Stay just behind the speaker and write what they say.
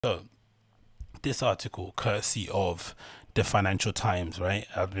So this article, courtesy of the Financial Times, right?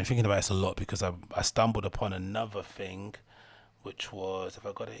 I've been thinking about this a lot because I stumbled upon another thing, which was, if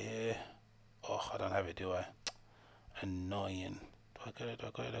I got it here, oh, I don't have it, do I? Annoying. Do I got it? Do I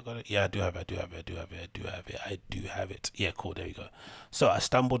got it? I got it. Yeah, I do have it. I do have it. I do have it. I do have it. I do have it. Yeah, cool. There you go. So I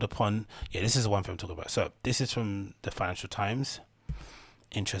stumbled upon. Yeah, this is the one thing I'm talking about. So this is from the Financial Times.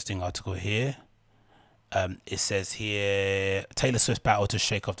 Interesting article here. It says here Taylor Swift battle to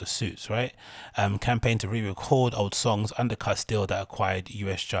shake off the suits, right? Campaign to re-record old songs undercuts deal that acquired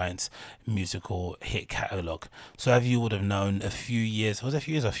US giants musical hit catalog. So as you would have known, a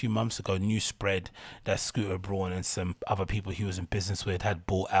few months ago, news spread that Scooter Braun and some other people he was in business with had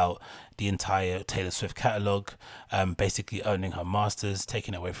bought out the entire Taylor Swift catalog, basically owning her masters,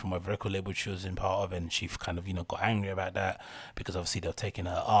 taking it away from whatever record label she was in part of, and she kind of got angry about that because obviously they're taking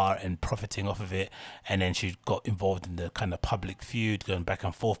her art and profiting off of it. And then she got involved in the kind of public feud going back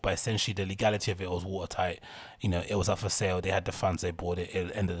and forth, but essentially the legality of it was watertight. It was up for sale, they had the funds, they bought it,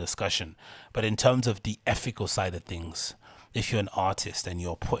 it'll end the discussion. But in terms of the ethical side of things, if you're an artist and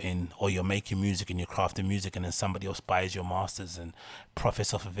you're you're making music and you're crafting music, and then somebody else buys your masters and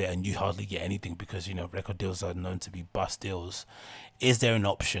profits off of it, and you hardly get anything because record deals are known to be bust deals, is there an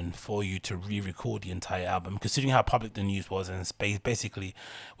option for you to re-record the entire album, considering how public the news was? And basically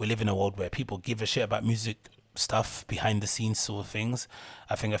we live in a world where people give a shit about music stuff, behind the scenes sort of things.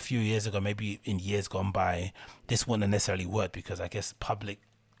 I think a few years ago, maybe in years gone by, this wouldn't have necessarily worked because I guess public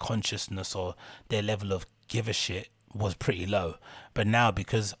consciousness or their level of give a shit was pretty low. But now,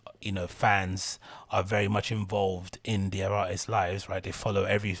 because fans are very much involved in their artists' lives, right? They follow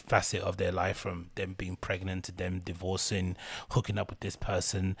every facet of their life, from them being pregnant to them divorcing, hooking up with this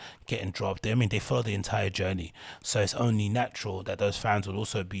person, getting dropped. I mean, they follow the entire journey. So it's only natural that those fans will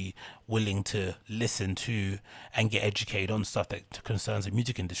also be willing to listen to and get educated on stuff that concerns the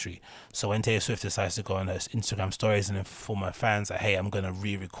music industry. So when Taylor Swift decides to go on her Instagram stories and inform her fans that, hey, I'm going to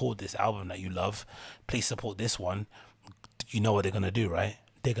re-record this album that you love, please support this one, you know what they're going to do, right?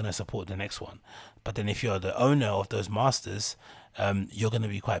 They're going to support the next one. But then if you're the owner of those masters, you're going to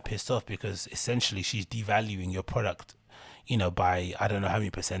be quite pissed off because essentially she's devaluing your product, by, I don't know how many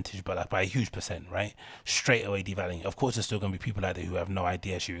percentage, but like by a huge percent, right? Straight away devaluing. Of course, there's still going to be people out there who have no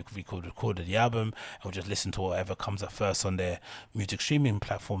idea she recorded the album and will just listen to whatever comes up first on their music streaming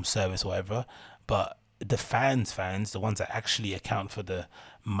platform service or whatever. But the fans, the ones that actually account for the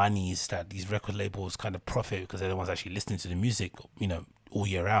monies that these record labels kind of profit, because they're the ones actually listening to the music, all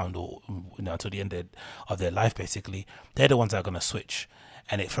year round, or until the end of their life, basically, they're the ones that are going to switch.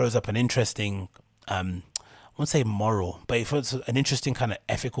 And it throws up an interesting, I won't say moral, but it throws an interesting kind of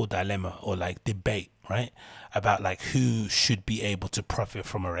ethical dilemma or like debate, right? About like who should be able to profit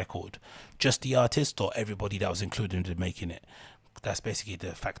from a record, just the artist or everybody that was included in making it. That's basically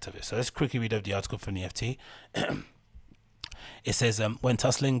the fact of it. So let's quickly read over the article from the FT. It says, when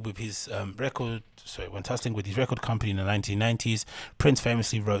tussling with his record company in the 1990s, Prince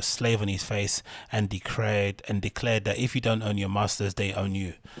famously wrote "slave" on his face and declared that if you don't own your masters, they own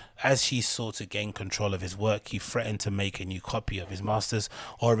you. As he sought to gain control of his work, he threatened to make a new copy of his masters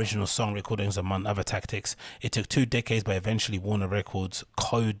or original song recordings, among other tactics. It took 2 decades, but eventually Warner Records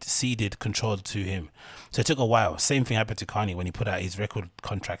ceded control to him. So it took a while. Same thing happened to Kanye when he put out his record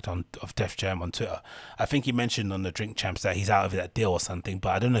contract of Def Jam on Twitter. I think he mentioned on the Drink Champs that he's out of that deal or something, but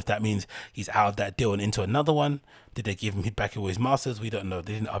I don't know if that means he's out of that deal and into another one. Did they give him back with his masters? We don't know.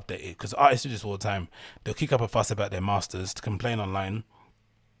 They didn't update it, because artists do this all the time. They'll kick up a fuss about their masters, to complain online,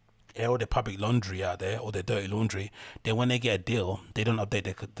 air all their public laundry out there, or their dirty laundry. Then when they get a deal, they don't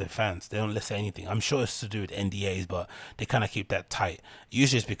update their fans. They don't say anything. I'm sure it's to do with NDAs, but they kind of keep that tight.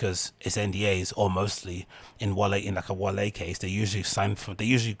 Usually it's because it's NDAs, or mostly in like a Wale case, they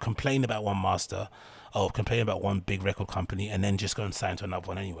usually complain about one master or complain about one big record company and then just go and sign to another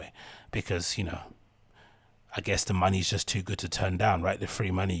one anyway, because I guess the money's just too good to turn down, right? The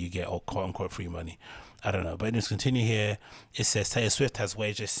free money you get, or quote unquote free money. I don't know. But let's continue here. It says Taylor Swift has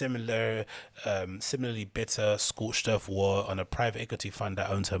waged a similarly bitter, scorched earth war on a private equity fund that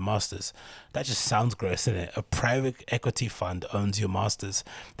owns her masters. That just sounds gross, doesn't it? A private equity fund owns your masters.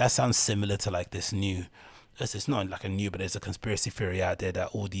 That sounds similar to like this new, it's not like a new, but there's a conspiracy theory out there that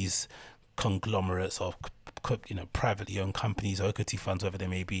all these conglomerates or privately owned companies or equity funds, whatever they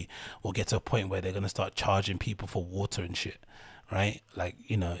may be, will get to a point where they're going to start charging people for water and shit, right? Like,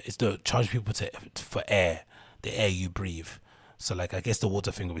 it's the charge people for air, the air you breathe. So like, I guess the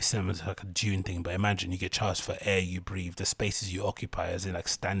water thing will be similar to like a dune thing, but imagine you get charged for air you breathe, the spaces you occupy, as in like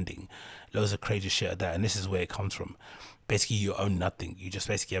standing, loads of crazy shit like that. And this is where it comes from. Basically, you own nothing. You just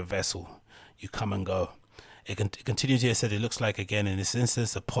basically a vessel. You come and go. It continues here, said it looks like again in this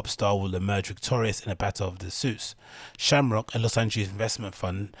instance a pop star will emerge victorious in a battle of the suits. Shamrock, a Los Angeles investment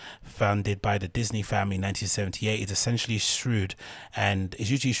fund founded by the Disney family in 1978, is essentially shrewd and is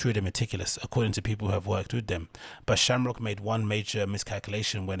usually shrewd and meticulous, according to people who have worked with them. But Shamrock made one major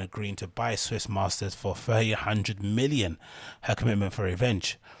miscalculation when agreeing to buy Swiss Masters for $300 million, her commitment for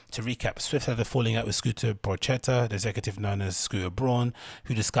revenge. To recap, Swift had a falling out with Scooter Borchetta, the executive known as Scooter Braun,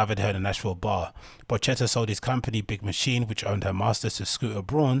 who discovered her in a Nashville bar. Borchetta sold his company, Big Machine, which owned her masters, to Scooter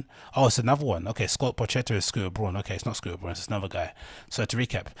Braun. Oh, it's another one. Okay, Scott Borchetta is Scooter Braun. Okay, it's not Scooter Braun, it's another guy. So to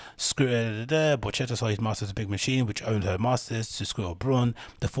recap, Borchetta sold his masters to Big Machine, which owned her masters, to Scooter Braun,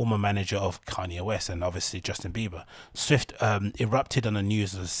 the former manager of Kanye West and obviously Justin Bieber. Swift erupted on the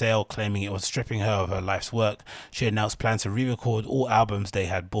news of the sale, claiming it was stripping her of her life's work. She announced plans to re-record all albums they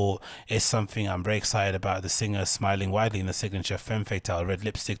had bought. It's something I'm very excited about. The singer, smiling widely in the signature femme fatale red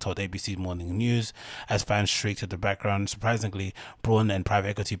lipstick, told ABC Morning News as fans shrieked at the background. Surprisingly, Braun and private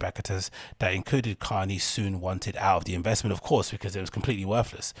equity backers that included Kanye soon wanted out of the investment, of course, because it was completely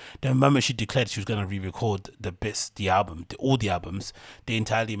worthless. The moment she declared she was going to re-record all the albums, they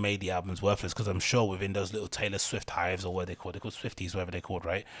entirely made the albums worthless, because I'm sure within those little Taylor Swift hives, or what they're called Swifties, whatever they're called,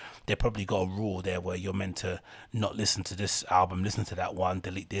 right? They probably got a rule there where you're meant to not listen to this album, listen to that one,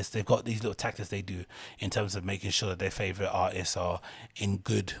 delete this. They've got these little tactics they do in terms of making sure that their favorite artists are in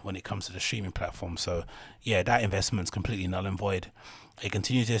good when it comes to the streaming platform. So yeah, that investment's completely null and void. It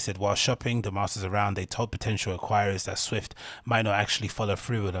continues here, said while shopping the masters around, they told potential acquirers that Swift might not actually follow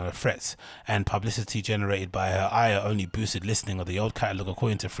through with her threats, and publicity generated by her ire only boosted listening of the old catalog,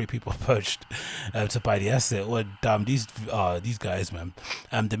 according to 3 people approached to buy the asset. What damn these guys, man.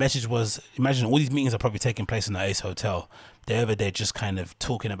 The message was, imagine all these meetings are probably taking place in the Ace Hotel. They're over there just kind of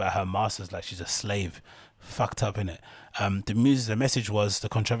talking about her masters like she's a slave. Fucked up, innit? The message was, the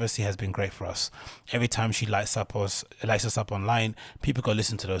controversy has been great for us. Every time she lights us up online, people go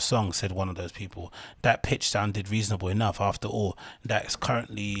listen to those songs, said one of those people. That pitch sounded reasonable enough. After all, that's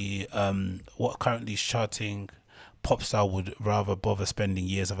currently what currently charting pop star would rather bother spending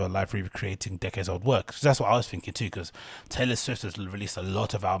years of her life recreating decades old work. So that's what I was thinking too, because Taylor Swift has released a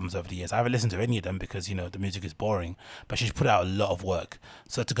lot of albums over the years. I haven't listened to any of them because, you know, the music is boring, but she's put out a lot of work.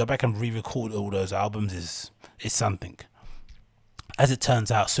 So to go back and re-record all those albums is something. As it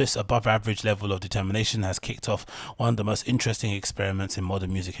turns out, Swift's above average level of determination has kicked off one of the most interesting experiments in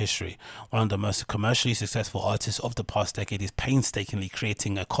modern music history. One of the most commercially successful artists of the past decade is painstakingly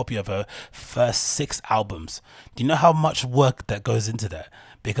creating a copy of her first 6 albums. Do you know how much work that goes into that?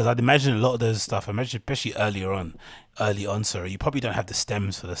 Because I'd imagine a lot of those stuff, especially early on, you probably don't have the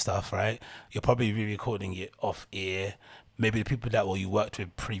stems for the stuff, right? You're probably re-recording it off air. Maybe the people that you worked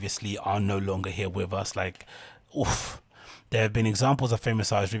with previously are no longer here with us. Like, oof. There have been examples of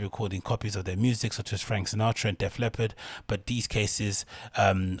famous artists re-recording copies of their music, such as Frank Sinatra and Def Leppard, but these cases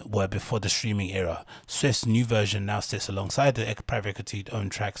were before the streaming era. Swift's new version now sits alongside the private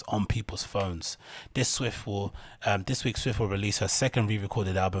equity-owned tracks on people's phones. This week, Swift will release her second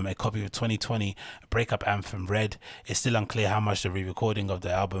re-recorded album, a copy of 2020 breakup anthem Red. It's still unclear how much the re-recording of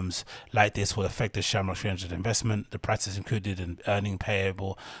the albums like this will affect the Shamrock 300 investment. The price is included in earning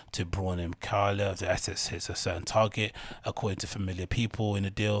payable to Braun and Carla if the assets hits a certain target. According to familiar people in the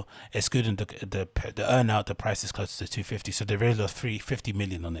deal, excluding the earn out, the price is close to 250. So they really lost 350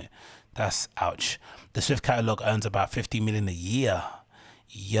 million on it. That's ouch. The Swift catalog earns about 50 million a year.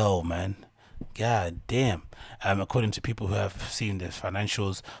 Yo, man. God damn. According to people who have seen the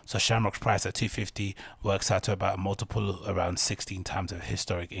financials, so Shamrock's price at 250 works out to about a multiple around 16 times of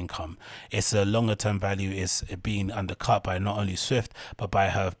historic income. Its longer term value is being undercut by not only Swift but by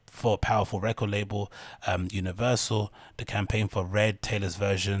her powerful record label, Universal. The campaign for Red, Taylor's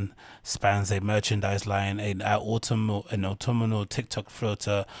version, spans a merchandise line, an autumnal TikTok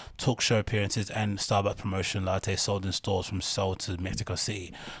filter, talk show appearances, and Starbucks promotion latte sold in stores from Seoul to Mexico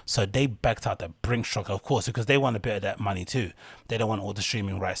City. So they backed out the Brink truck, of course, because they want a bit of that money too. They don't want all the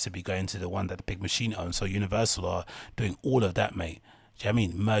streaming rights to be going to the one that the Big Machine owns. So Universal are doing all of that, mate. Do you know what I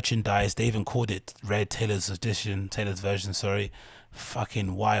mean? Merchandise. They even called it Red, Taylor's version, sorry.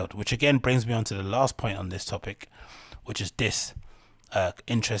 Fucking wild. Which again brings me on to the last point on this topic, which is this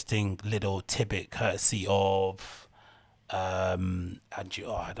interesting little tidbit courtesy of I don't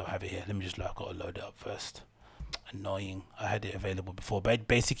have it here. Let me just I've got to load it up first. Annoying. I had it available before, but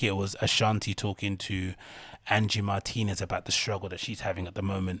basically it was Ashanti talking to Angie Martinez about the struggle that she's having at the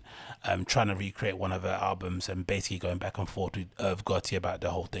moment, trying to recreate one of her albums and basically going back and forth with Irv Gotti about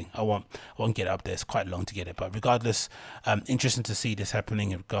the whole thing. I won't get up there. It's quite long to get it, but regardless, interesting to see this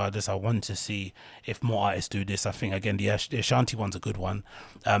happening. Regardless, I want to see if more artists do this. I think again the Ashanti one's a good one,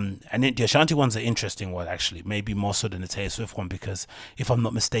 and the Ashanti one's an interesting one actually, maybe more so than the Taylor Swift one, because if I'm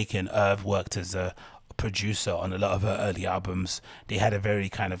not mistaken, Irv worked as a producer on a lot of her early albums. They had a very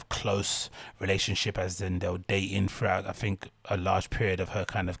kind of close relationship, as in they were dating throughout, I think, a large period of her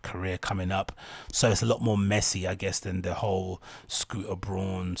kind of career coming up. So it's a lot more messy, I guess, than the whole Scooter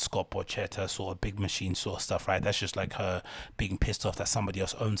Braun, Scott Borchetta sort of Big Machine sort of stuff, right? That's just like her being pissed off that somebody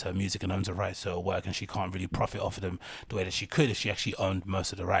else owns her music and owns the rights to her work, and she can't really profit off of them the way that she could if she actually owned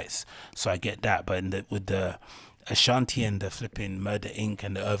most of the rights. So I get that, but with the Ashanti and the flipping Murder Inc.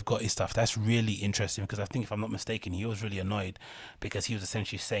 and the Irv Gotti stuff, that's really interesting, because I think, if I'm not mistaken, he was really annoyed because he was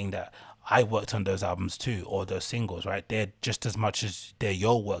essentially saying that I worked on those albums too, or those singles, right? They're just as much as they're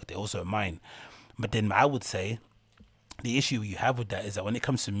your work, they're also mine. But then I would say the issue you have with that is that when it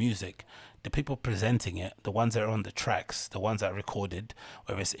comes to music, the people presenting it, the ones that are on the tracks, the ones that are recorded,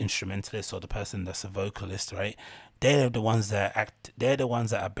 whether it's instrumentalist or the person that's a vocalist, right? They're the ones that they're the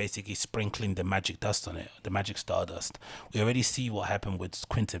ones that are basically sprinkling the magic dust on it, the magic stardust. We already see what happened with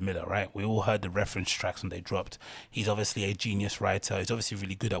Quentin Miller, right? We all heard the reference tracks when they dropped. He's obviously a genius writer. He's obviously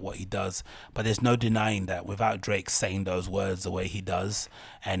really good at what he does, but there's no denying that without Drake saying those words the way he does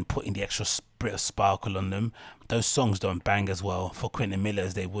and putting the extra bit of sparkle on them, those songs don't bang as well for Quentin Miller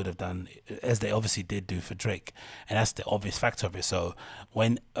as they would have done, as they obviously did do for Drake. And that's the obvious factor of it. So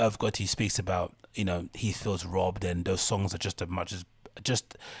when Irv Gotti speaks about, he feels robbed and those songs are just as much as,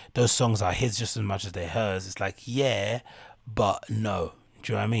 just those songs are his just as much as they're hers, it's like, yeah, but no.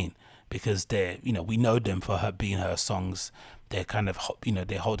 Do you know what I mean? Because they're, we know them for her being her songs. They're kind of,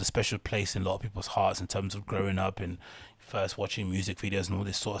 they hold a special place in a lot of people's hearts in terms of growing up and first watching music videos and all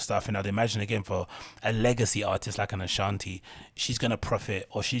this sort of stuff. And I'd imagine, again, for a legacy artist like an Ashanti, she's going to profit,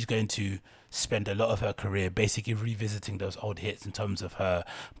 or she's going to spend a lot of her career basically revisiting those old hits in terms of her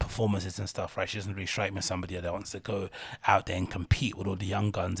performances and stuff, right? She doesn't really strike me as somebody that wants to go out there and compete with all the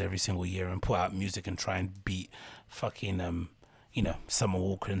young guns every single year and put out music and try and beat fucking Summer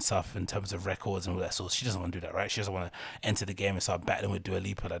Walker and stuff in terms of records and all that sort. She doesn't want to do that, right? She doesn't want to enter the game and start battling with Dua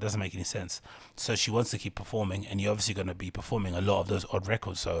Lipa. That doesn't make any sense. So she wants to keep performing, and you're obviously going to be performing a lot of those odd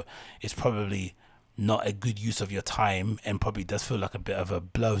records. So it's probably not a good use of your time, and probably does feel like a bit of a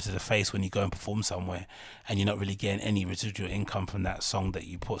blow to the face when you go and perform somewhere and you're not really getting any residual income from that song that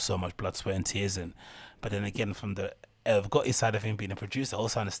you put so much blood, sweat and tears in. But then again, from the I've got his side of him being a producer, I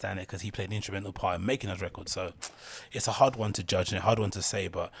also understand it because he played an instrumental part in making those records. So it's a hard one to judge and a hard one to say,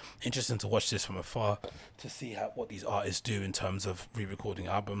 but interesting to watch this from afar to see what these artists do in terms of re-recording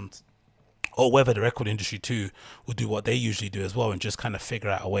albums, or whether the record industry too will do what they usually do as well and just kind of figure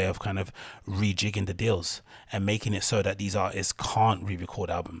out a way of kind of rejigging the deals and making it so that these artists can't re-record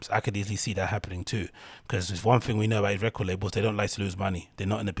albums. I could easily see that happening too, because there's one thing we know about record labels: they don't like to lose money. They're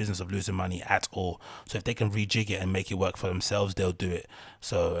not in the business of losing money at all. So if they can rejig it and make it work for themselves, they'll do it.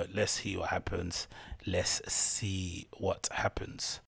 So let's see what happens.